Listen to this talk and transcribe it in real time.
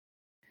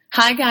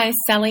Hi guys,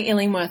 Sally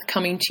Illingworth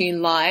coming to you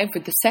live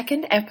with the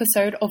second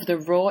episode of the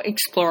Raw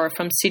Explorer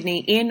from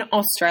Sydney in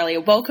Australia.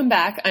 Welcome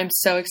back. I'm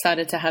so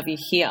excited to have you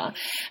here.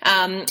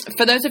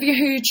 For those of you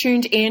who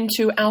tuned in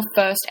to our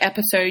first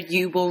episode,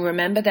 you will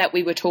remember that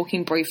we were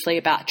talking briefly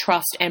about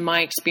trust and my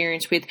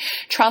experience with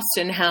trust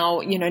and how,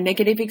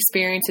 negative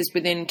experiences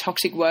within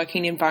toxic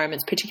working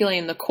environments, particularly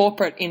in the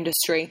corporate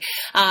industry,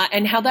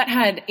 and how that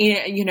had,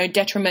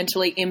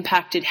 detrimentally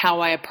impacted how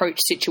I approach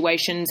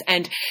situations.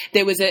 And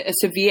there was a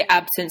severe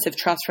absence of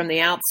trust from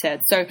the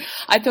outset. So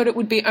I thought it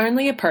would be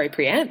only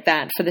appropriate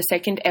that for the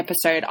second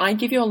episode, I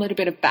give you a little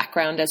bit of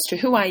background as to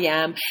who I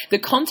am, the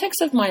context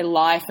of my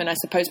life, and I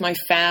suppose my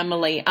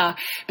family,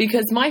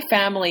 because my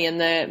family and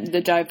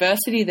the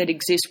diversity that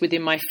exists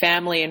within my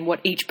family and what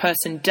each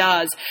person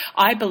does,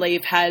 I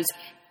believe has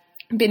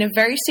been a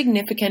very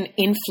significant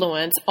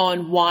influence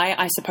on why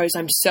I suppose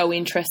I'm so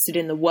interested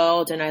in the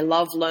world, and I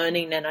love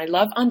learning and I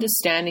love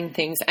understanding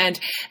things. And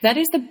that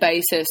is the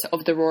basis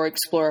of the Raw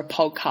Explorer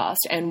podcast,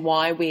 and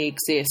why we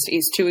exist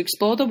is to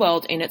explore the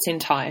world in its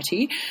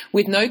entirety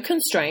with no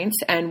constraints,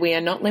 and we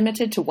are not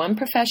limited to one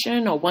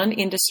profession or one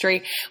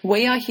industry.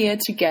 We are here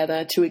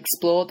together to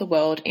explore the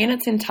world in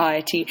its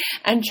entirety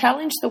and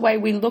challenge the way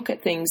we look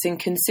at things and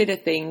consider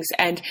things,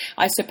 and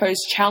I suppose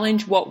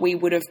challenge what we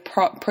would have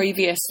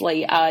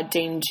previously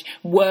deemed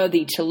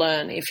worthy to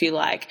learn, if you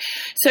like.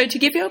 So to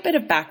give you a bit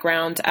of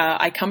background,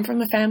 I come from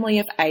a family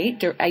of eight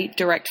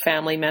direct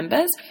family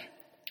members.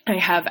 I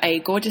have a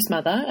gorgeous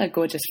mother, a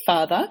gorgeous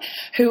father,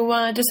 who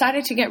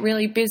decided to get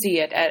really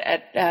busy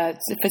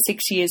for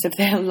 6 years of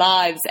their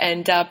lives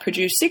and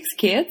produce 6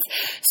 kids.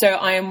 So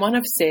I am one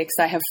of 6.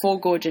 I have 4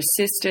 gorgeous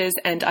sisters,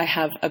 and I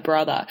have a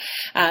brother.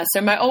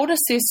 So my older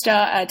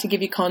sister, to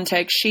give you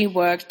context, she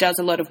does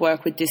a lot of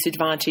work with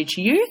disadvantaged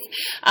youth.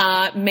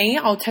 Me,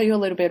 I'll tell you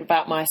a little bit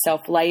about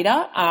myself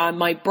later.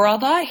 My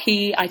brother,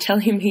 I tell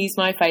him he's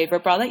my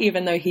favorite brother,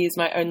 even though he is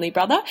my only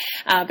brother,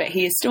 but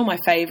he is still my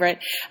favorite.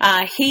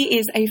 He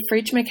is a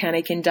fridge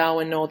mechanic in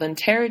Darwin, Northern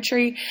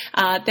Territory.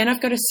 Then I've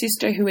got a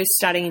sister who is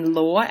studying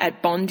law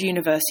at Bond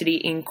University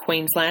in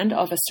Queensland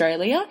of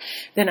Australia.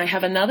 Then I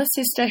have another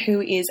sister who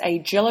is a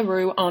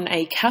Jillaroo on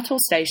a cattle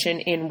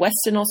station in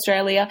Western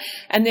Australia.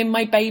 And then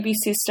my baby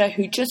sister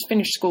who just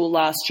finished school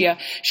last year.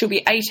 She'll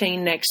be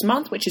 18 next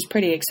month, which is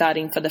pretty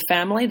exciting for the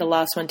family, the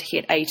last one to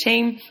hit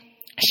 18.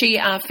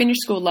 She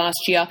finished school last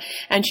year,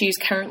 and she is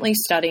currently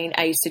studying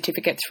a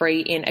Certificate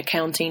 3 in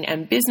Accounting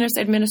and Business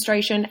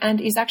Administration, and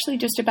is actually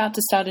just about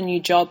to start a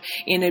new job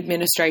in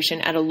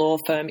administration at a law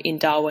firm in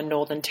Darwin,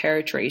 Northern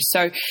Territory.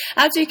 So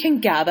as you can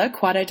gather,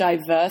 quite a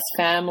diverse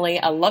family,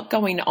 a lot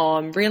going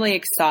on, really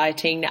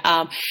exciting.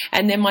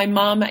 And then my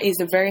mum is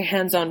a very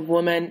hands-on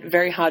woman,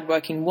 very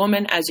hardworking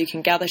woman. As you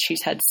can gather,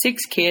 she's had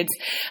 6 kids,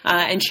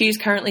 and she is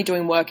currently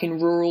doing work in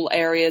rural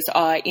areas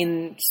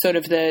in sort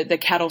of the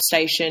cattle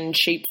station,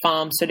 sheep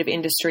farm sort of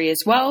industry as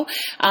well.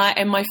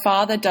 And my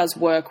father does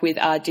work with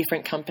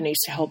different companies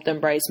to help them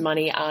raise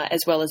money,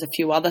 as well as a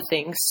few other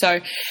things. So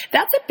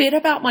that's a bit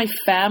about my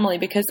family,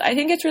 because I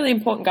think it's really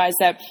important, guys,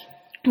 that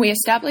we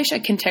establish a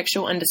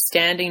contextual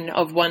understanding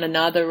of one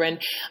another.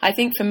 And I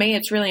think for me,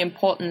 it's really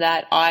important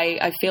that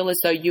I feel as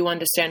though you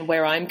understand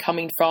where I'm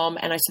coming from,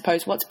 and I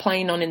suppose what's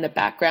playing on in the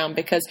background,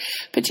 because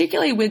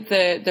particularly with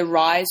the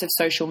rise of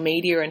social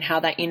media and how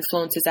that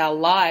influences our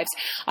lives,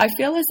 I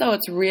feel as though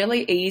it's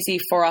really easy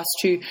for us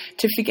to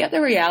forget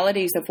the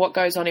realities of what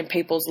goes on in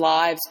people's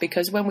lives,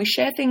 because when we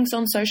share things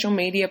on social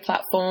media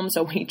platforms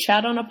or we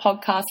chat on a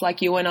podcast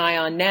like you and I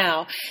are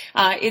now,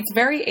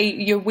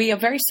 we are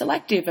very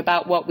selective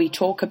about what we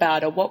talk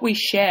about or what we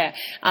share,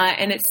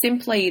 and it's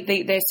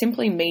they're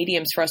simply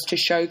mediums for us to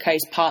showcase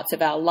parts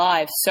of our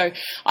lives. So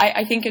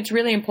I think it's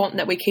really important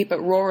that we keep it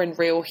raw and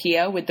real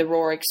here with the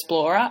Raw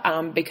Explorer,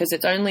 because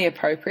it's only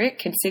appropriate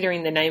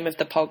considering the name of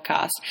the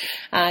podcast.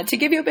 To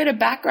give you a bit of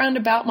background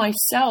about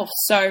myself,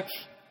 so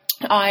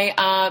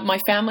my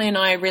family and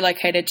I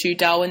relocated to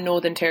Darwin,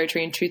 Northern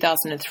Territory in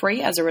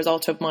 2003 as a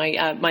result of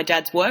my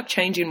dad's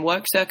change in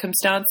work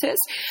circumstances.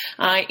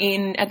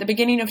 At the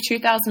beginning of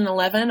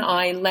 2011,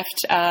 I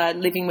left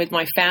living with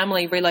my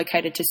family,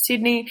 relocated to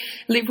Sydney,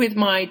 lived with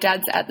my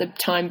dad's at the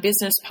time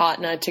business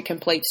partner to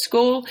complete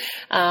school.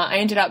 I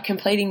ended up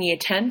completing year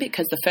 10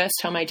 because the first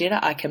time I did it,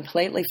 I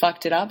completely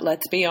fucked it up,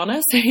 let's be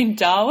honest, in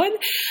Darwin.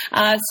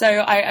 So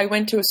I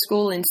went to a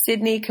school in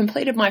Sydney,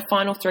 completed my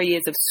final 3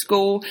 years of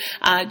school.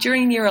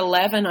 During year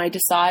 11, I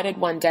decided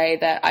one day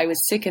that I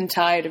was sick and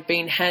tired of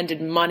being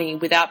handed money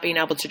without being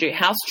able to do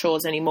house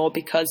chores anymore,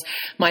 because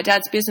my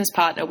dad's business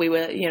partner, I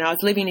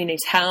was living in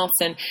his house,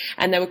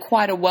 and they were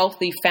quite a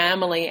wealthy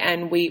family,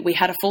 and we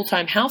had a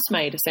full-time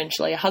housemaid,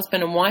 essentially, a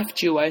husband and wife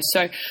duo.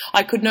 So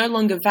I could no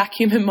longer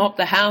vacuum and mop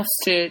the house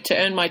to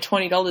earn my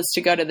 $20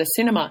 to go to the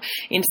cinema.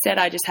 Instead,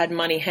 I just had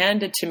money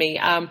handed to me.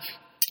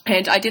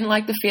 And I didn't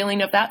like the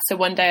feeling of that. So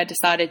one day I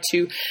decided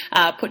to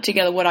put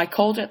together what I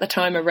called at the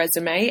time a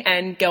resume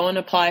and go and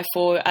apply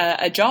for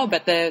a job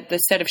at the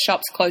set of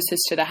shops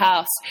closest to the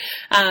house.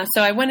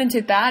 So I went and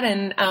did that,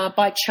 and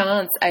by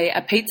chance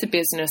a pizza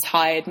business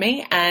hired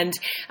me, and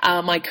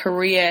my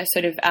career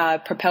sort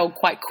of propelled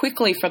quite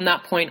quickly from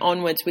that point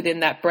onwards within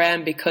that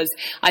brand, because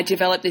I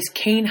developed this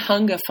keen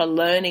hunger for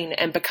learning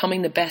and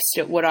becoming the best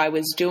at what I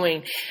was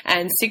doing.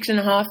 And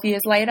 6.5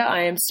 years later,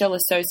 I am still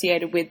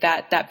associated with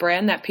that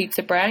brand, that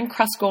pizza brand,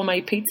 Crust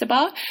Gourmet Pizza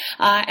Bar,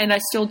 and I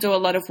still do a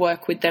lot of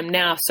work with them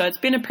now. So it's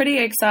been a pretty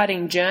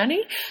exciting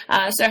journey.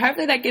 So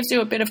hopefully that gives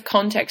you a bit of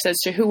context as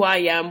to who I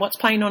am, what's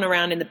playing on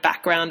around in the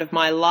background of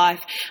my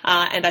life,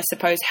 and I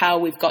suppose how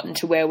we've gotten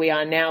to where we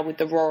are now with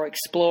the Raw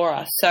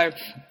Explorer. So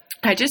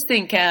I just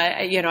think,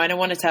 and I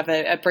wanted to have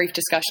a brief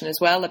discussion as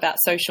well about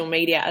social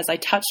media. As I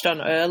touched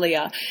on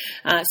earlier,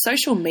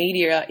 social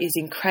media is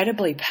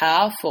incredibly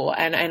powerful,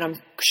 and I'm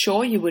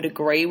sure you would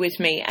agree with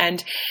me.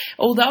 And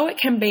although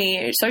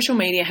social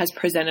media has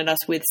presented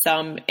us with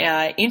some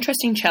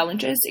interesting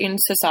challenges in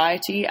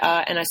society,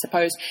 and I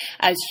suppose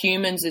as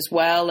humans as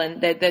well,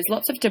 and there's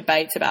lots of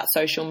debates about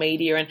social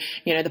media and,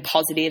 the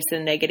positives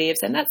and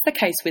negatives, and that's the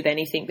case with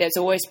anything. There's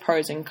always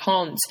pros and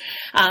cons.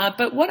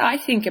 But what I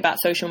think about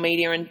social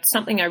media, and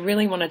something I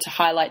really wanted to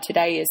highlight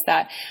today, is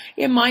that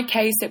in my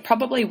case, it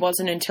probably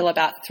wasn't until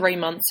about 3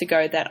 months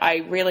ago that I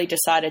really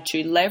decided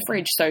to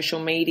leverage social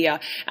media,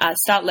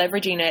 start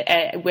leveraging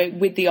it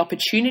with the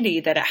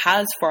opportunity that it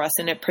has for us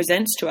and it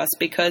presents to us,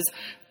 because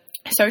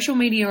social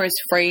media is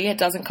free. It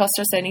doesn't cost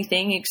us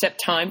anything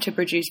except time to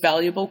produce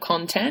valuable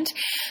content.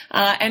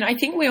 And I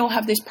think we all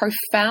have this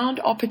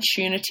profound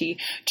opportunity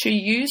to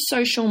use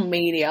social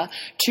media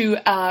to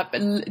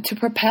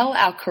propel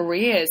our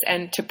careers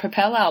and to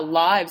propel our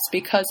lives,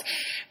 because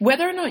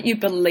whether or not you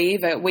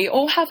believe it, we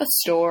all have a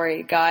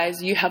story,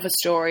 guys. You have a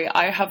story.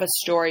 I have a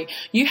story.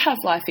 You have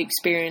life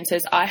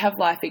experiences. I have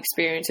life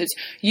experiences.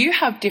 You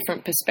have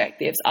different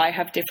perspectives. I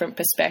have different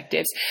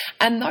perspectives.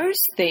 And those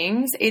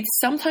things, it's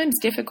sometimes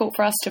difficult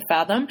for us to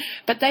fathom,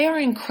 but they are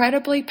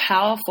incredibly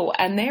powerful.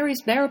 And there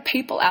are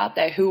people out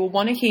there who will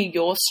want to hear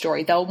your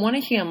story. They'll want to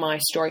hear my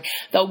story.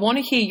 They'll want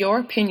to hear your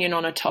opinion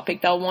on a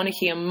topic. They'll want to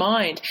hear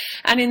mine.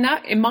 And in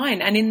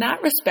that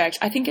respect,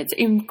 I think it's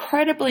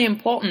incredibly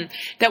important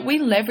that we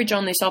leverage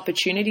on this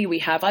opportunity we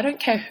have. I don't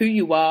care who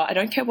you are. I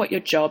don't care what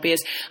your job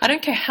is. I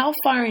don't care how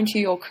far into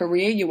your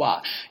career you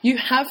are. You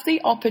have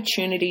the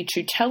opportunity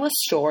to tell a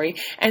story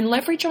and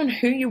leverage on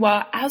who you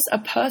are as a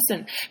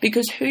person,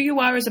 because who you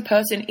are as a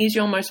person is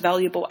your most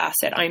valuable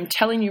asset. I'm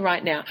telling you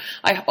right now,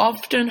 I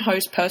often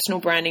host personal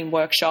branding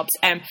workshops,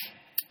 and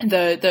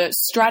the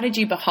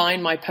strategy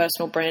behind my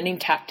personal branding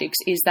tactics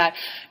is that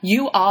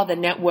you are the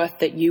net worth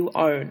that you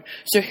own.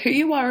 So who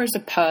you are as a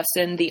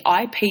person, the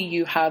IP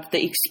you have,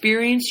 the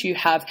experience you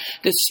have,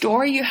 the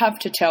story you have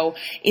to tell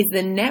is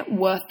the net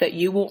worth that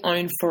you will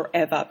own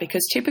forever.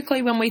 Because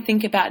typically when we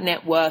think about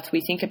net worth,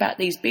 we think about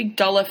these big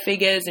dollar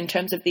figures in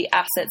terms of the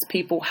assets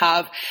people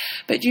have.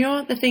 But you know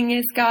what the thing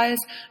is, guys?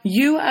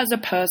 You as a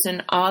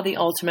person are the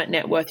ultimate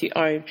net worth you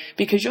own,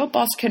 because your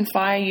boss can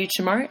fire you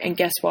tomorrow, and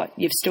guess what?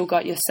 You've still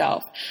got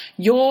yourself.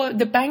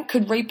 The bank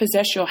could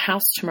repossess your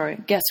house tomorrow.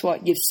 Guess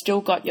what? You've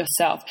still got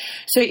yourself.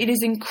 So it is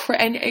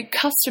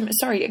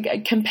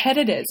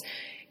competitors.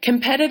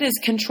 Competitors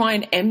can try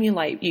and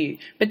emulate you,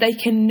 but they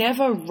can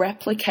never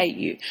replicate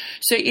you.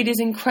 So it is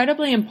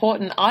incredibly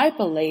important, I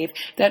believe,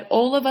 that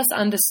all of us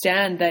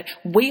understand that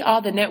we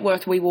are the net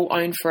worth we will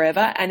own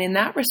forever. And in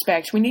that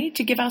respect, we need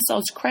to give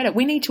ourselves credit.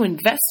 We need to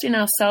invest in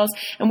ourselves,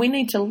 and we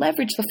need to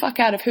leverage the fuck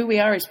out of who we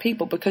are as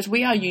people, because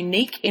we are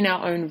unique in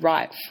our own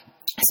right.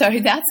 So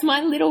that's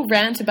my little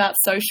rant about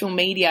social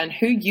media and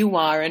who you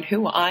are and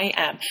who I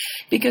am.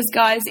 Because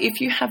guys,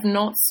 if you have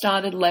not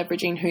started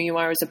leveraging who you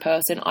are as a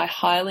person, I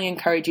highly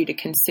encourage you to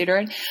consider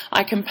it.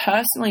 I can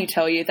personally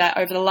tell you that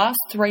over the last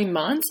 3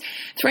 months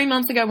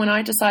ago, when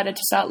I decided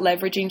to start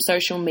leveraging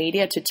social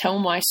media to tell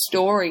my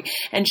story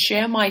and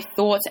share my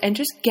thoughts and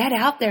just get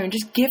out there and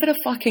just give it a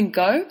fucking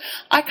go,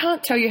 I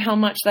can't tell you how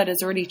much that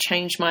has already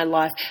changed my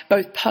life,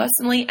 both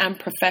personally and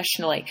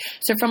professionally.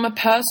 So from a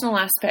personal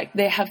aspect,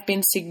 there have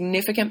been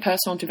significant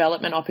personal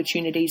development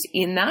opportunities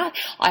in that.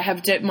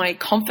 My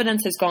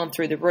confidence has gone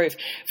through the roof.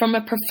 From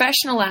a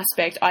professional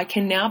aspect, I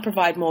can now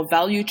provide more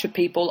value to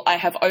people. I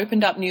have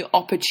opened up new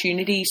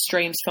opportunity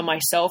streams for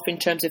myself in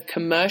terms of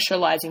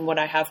commercializing what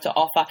I have to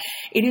offer.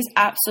 It is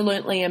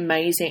absolutely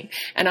amazing.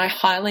 And I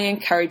highly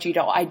encourage you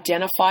to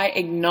identify,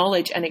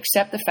 acknowledge, and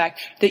accept the fact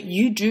that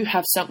you do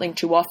have something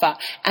to offer.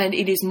 And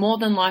it is more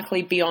than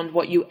likely beyond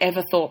what you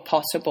ever thought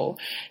possible.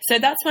 So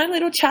that's my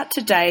little chat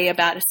today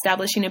about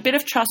establishing a bit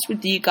of trust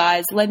with you guys,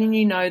 letting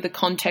you know the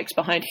context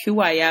behind who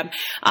I am,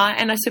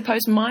 and I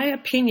suppose my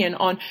opinion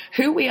on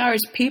who we are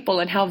as people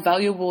and how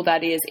valuable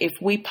that is if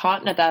we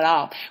partner that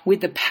up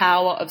with the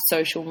power of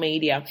social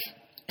media.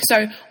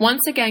 So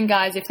once again,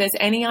 guys, if there's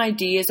any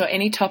ideas or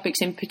any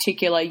topics in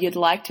particular you'd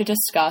like to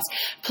discuss,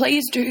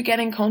 please do get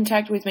in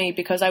contact with me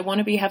because I want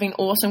to be having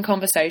awesome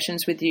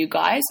conversations with you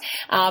guys.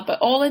 But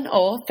all in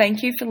all,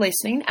 thank you for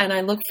listening, and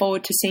I look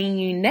forward to seeing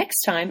you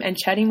next time and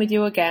chatting with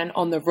you again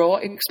on the Raw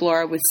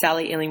Explorer with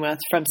Sally Illingworth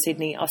from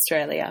Sydney,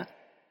 Australia.